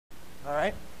All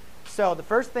right? So the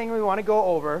first thing we want to go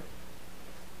over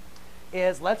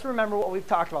is let's remember what we've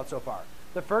talked about so far.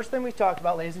 The first thing we've talked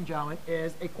about, ladies and gentlemen,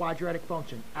 is a quadratic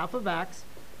function. F of x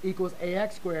equals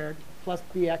ax squared plus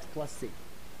bx plus c.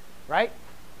 Right?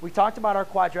 We talked about our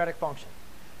quadratic function.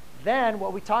 Then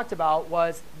what we talked about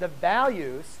was the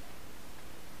values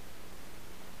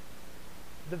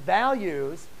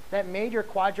that made your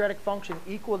quadratic function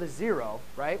equal to 0,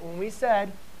 right? When we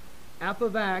said f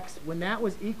of x, when that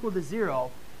was equal to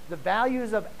 0, the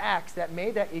values of x that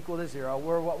made that equal to 0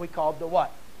 were what we called the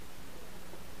what?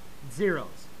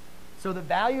 Zeros. So the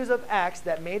values of x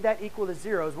that made that equal to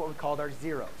 0 is what we called our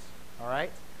zeros. All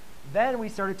right? Then we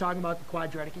started talking about the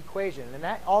quadratic equation. And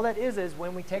all that is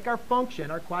when we take our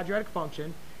function, our quadratic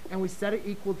function, and we set it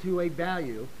equal to a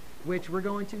value, which we're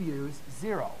going to use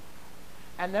 0.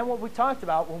 And then what we talked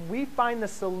about, when we find the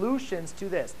solutions to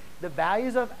this, the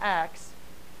values of x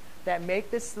that make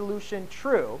this solution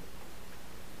true,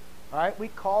 all right, we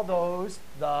call those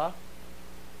the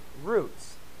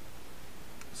roots.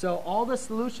 So all the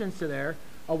solutions to there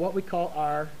are what we call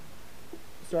our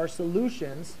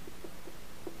solutions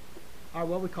are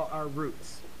what we call our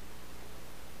roots.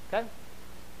 Okay? And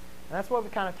that's what we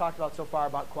kind of talked about so far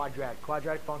about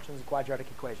quadratic functions and quadratic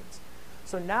equations.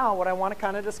 So now what I want to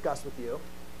kind of discuss with you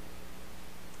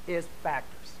is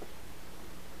factors.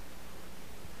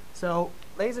 So,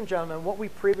 ladies and gentlemen, what we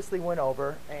previously went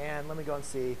over, and let me go and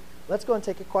see. Let's go and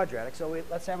take a quadratic. So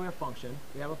let's have our function.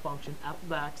 We have a function f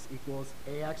of x equals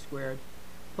ax squared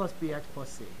plus bx plus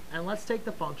c. And let's take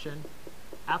the function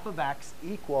f of x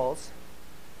equals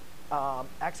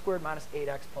x squared minus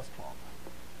 8x plus 12.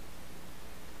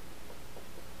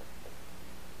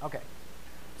 Okay.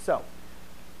 So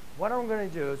what I'm going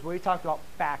to do is we talked about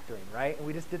factoring, right? And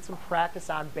we just did some practice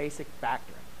on basic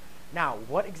factoring. Now,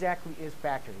 what exactly is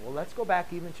factoring? Well, let's go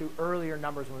back even to earlier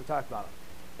numbers when we talked about it.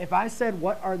 If I said,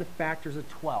 what are the factors of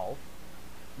 12?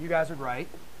 You guys would write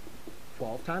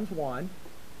 12 times 1,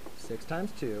 6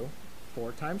 times 2,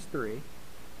 4 times 3,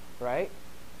 right?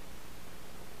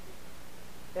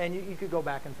 And you could go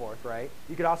back and forth, right?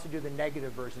 You could also do the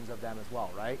negative versions of them as well,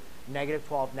 right? Negative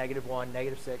 12, negative 1,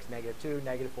 negative 6, negative 2,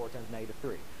 negative 4 times negative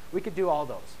 3. We could do all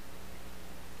those.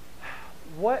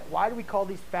 Why do we call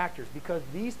these factors? Because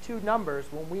these two numbers,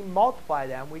 when we multiply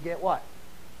them, we get what?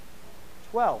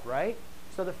 12, right?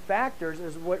 So the factors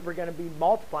is what we're going to be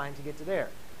multiplying to get to there,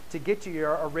 to get to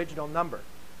your original number.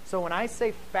 So when I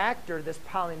say factor this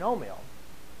polynomial,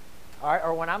 all right,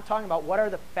 or when I'm talking about what are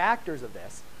the factors of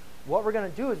this, what we're going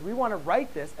to do is we want to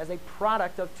write this as a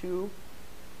product of two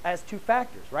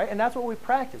factors, right? And that's what we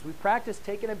practice. We practice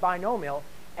taking a binomial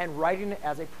and writing it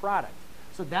as a product.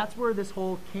 So that's where this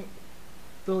whole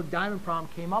the diamond problem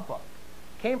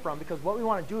came from, because what we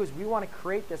want to do is we want to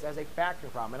create this as a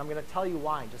factoring problem, and I'm going to tell you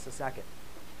why in just a second.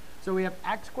 So we have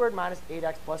x squared minus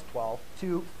 8x plus 12.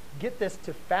 To get this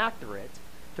to factor it,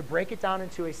 to break it down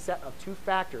into a set of two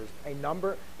factors, a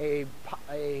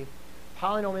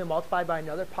polynomial multiplied by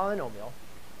another polynomial,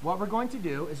 what we're going to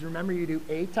do is, remember, you do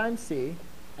a times c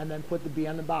and then put the b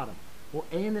on the bottom. Well,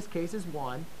 a in this case is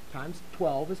 1 times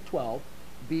 12 is 12.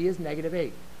 B is negative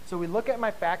 8. So we look at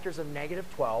my factors of negative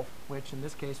 12, which in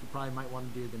this case we probably might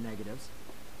want to do the negatives.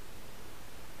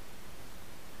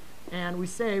 And we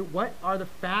say, what are the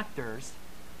factors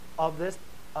of this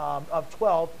of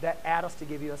 12 that add us to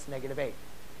give you us negative 8?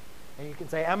 And you can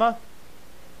say, Emma,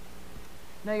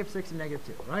 negative 6 and negative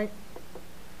 2, right?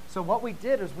 So what we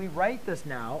did is we write this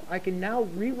now. I can now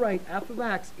rewrite f of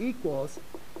x equals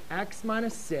x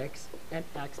minus 6 and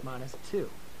x minus 2.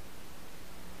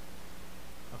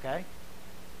 Okay?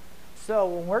 So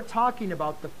when we're talking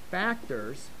about the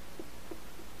factors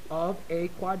of a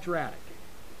quadratic,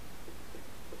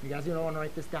 you guys are going to want to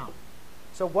write this down.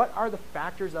 So what are the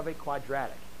factors of a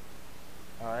quadratic?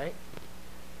 All right?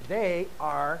 They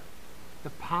are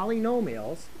the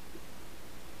polynomials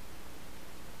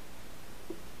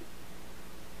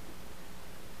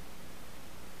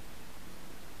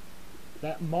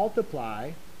that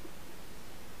multiply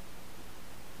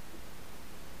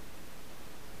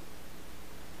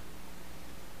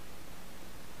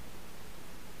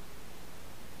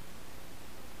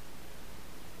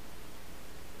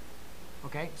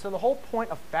Okay, so the whole point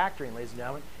of factoring, ladies and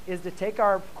gentlemen, is to take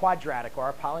our quadratic or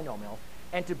our polynomial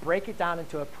and to break it down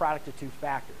into a product of two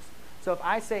factors. So if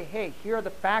I say, hey, here are the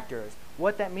factors,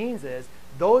 what that means is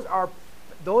those are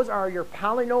your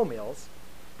polynomials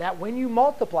that when you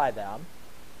multiply them,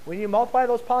 when you multiply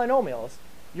those polynomials,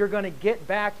 you're going to get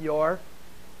back your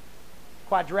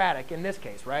quadratic in this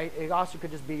case, right? It also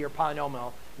could just be your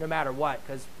polynomial no matter what,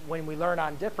 because when we learn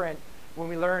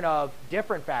of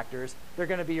different factors, they're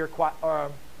going to be your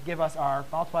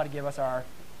multiply to give us our,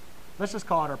 let's just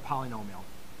call it our polynomial.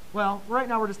 Well, right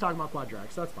now we're just talking about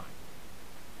quadratic, so that's fine.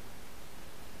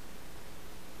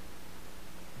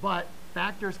 But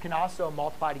factors can also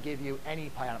multiply to give you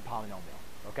any polynomial,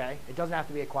 okay? It doesn't have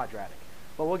to be a quadratic.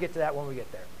 But we'll get to that when we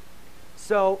get there.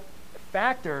 So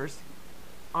factors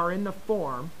are in the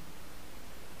form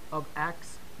of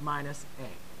x minus a.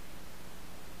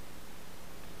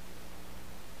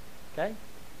 Okay?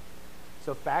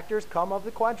 So factors come of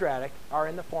the quadratic are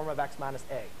in the form of x minus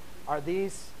a. Are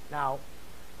these, now,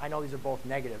 I know these are both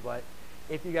negative, but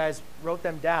if you guys wrote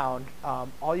them down,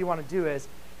 all you want to do is,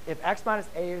 if x minus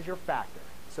a is your factor,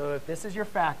 so if this is your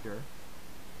factor,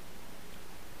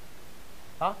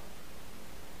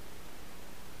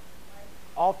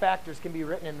 all factors can be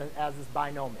written as this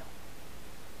binomial.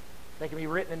 They can be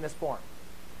written in this form,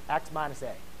 x minus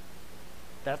a.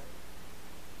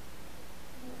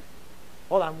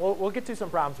 Hold on, we'll get to some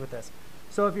problems with this.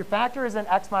 So if your factor is in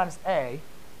x minus a,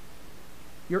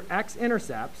 your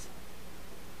x-intercepts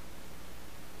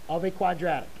of a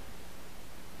quadratic,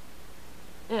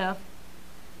 if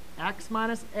x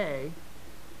minus a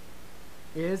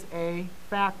is a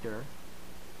factor,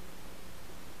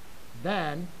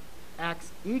 then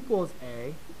x equals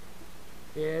a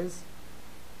is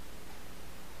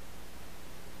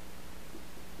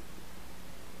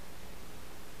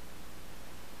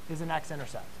an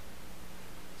x-intercept.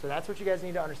 So that's what you guys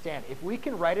need to understand. If we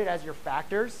can write it as your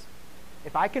factors,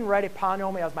 if I can write a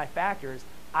polynomial as my factors,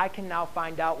 I can now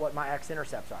find out what my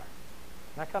x-intercepts are.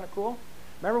 Isn't that kind of cool?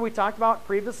 Remember we talked about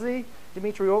previously,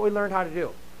 Dimitri, what we learned how to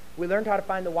do? We learned how to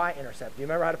find the y-intercept. Do you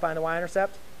remember how to find the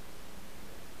y-intercept?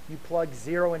 You plug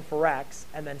 0 in for x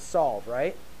and then solve,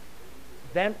 right?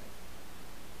 Well,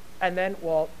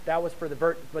 that was for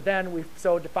the but then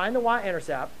so to find the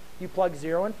y-intercept, you plug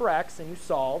 0 in for x and you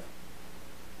solve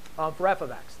for f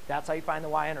of x. That's how you find the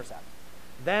y-intercept.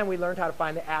 Then we learned how to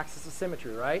find the axis of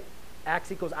symmetry, right?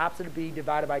 X equals opposite of b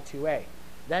divided by 2a.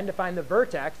 Then to find the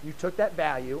vertex, you took that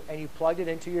value and you plugged it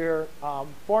into your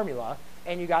formula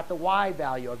and you got the y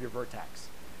value of your vertex.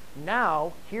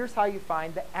 Now, here's how you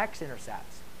find the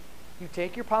x-intercepts. You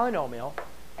take your polynomial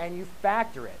and you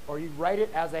factor it, or you write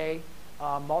it as a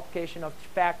multiplication of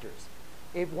factors.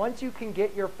 Once you can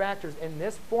get your factors in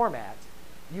this format,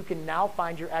 you can now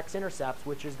find your x-intercepts,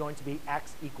 which is going to be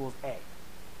x equals a.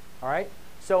 All right?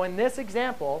 So in this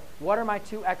example, what are my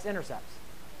two x-intercepts?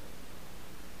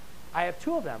 I have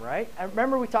two of them, right? And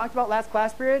remember we talked about last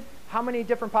class period? How many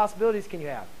different possibilities can you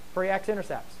have for your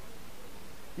x-intercepts?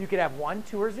 You could have 1,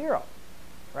 2, or 0,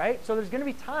 right? So there's going to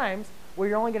be times where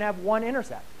you're only going to have one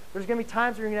intercept. There's going to be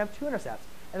times where you're going to have two intercepts.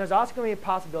 And there's also going to be a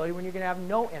possibility when you're going to have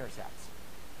no intercepts.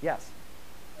 Yes?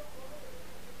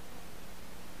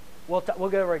 We'll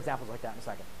go over examples like that in a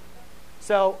second.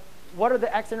 So what are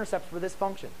the x-intercepts for this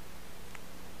function?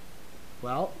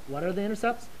 Well, what are the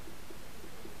intercepts?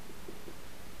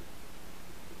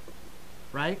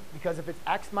 Right? Because if it's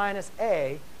x minus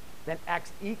a, then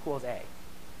x equals a.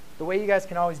 The way you guys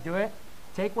can always do it,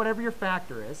 take whatever your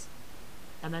factor is,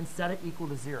 and then set it equal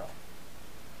to 0.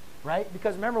 Right?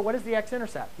 Because remember, what is the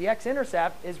x-intercept? The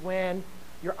x-intercept is when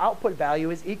your output value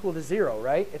is equal to 0,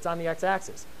 right? It's on the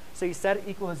x-axis. So you set it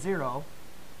equal to 0.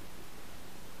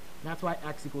 That's why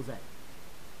x equals a.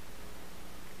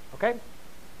 Okay?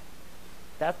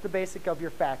 That's the basic of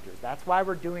your factors. That's why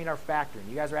we're doing our factoring.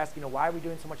 You guys are asking, why are we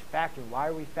doing so much factoring? Why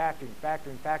are we factoring?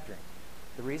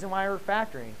 The reason why we're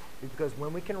factoring is because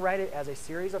when we can write it as a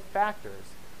series of factors,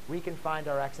 we can find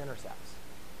our x-intercepts.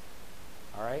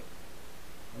 All right?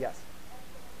 Yes?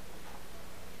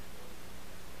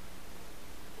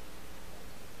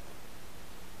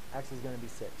 X is going to be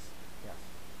 6. Yes.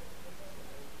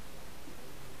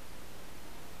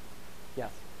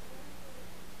 Yes.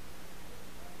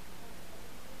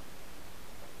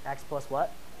 X plus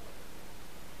what?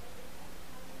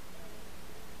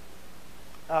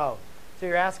 Oh, so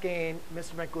you're asking,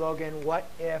 Mr. McLogan, what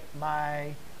if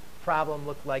my problem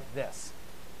looked like this?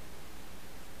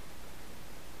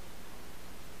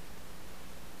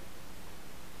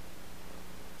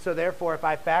 So therefore, if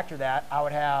I factor that, I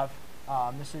would have,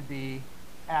 this would be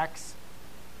x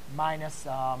minus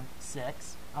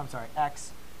 6. I'm sorry,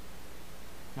 x.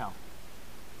 No.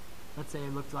 Let's say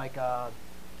it looked like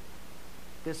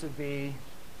this would be,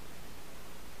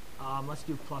 let's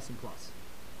do plus and plus,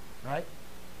 right?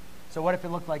 So what if it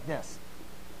looked like this?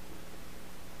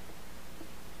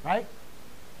 Right?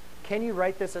 Can you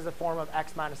write this as a form of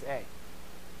x minus a?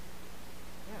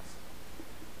 Yes.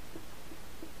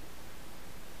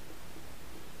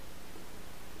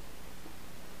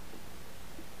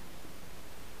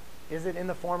 Is it in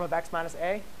the form of x minus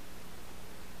a?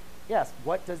 Yes.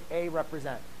 What does a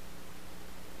represent?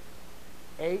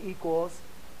 A equals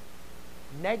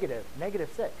negative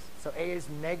 6. So A is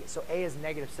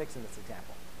negative 6 in this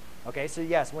example. Okay, so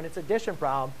yes, when it's addition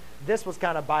problem, this was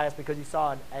kind of biased because you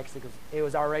saw an x equals, it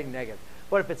was already negative.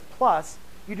 But if it's plus,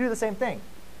 you do the same thing.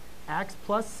 X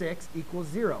plus 6 equals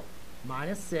 0,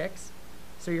 minus 6.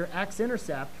 So your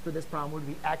x-intercept for this problem would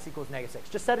be x equals negative 6.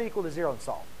 Just set it equal to 0 and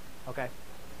solve. Okay?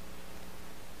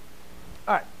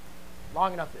 All right,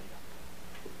 long enough video.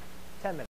 10 minutes.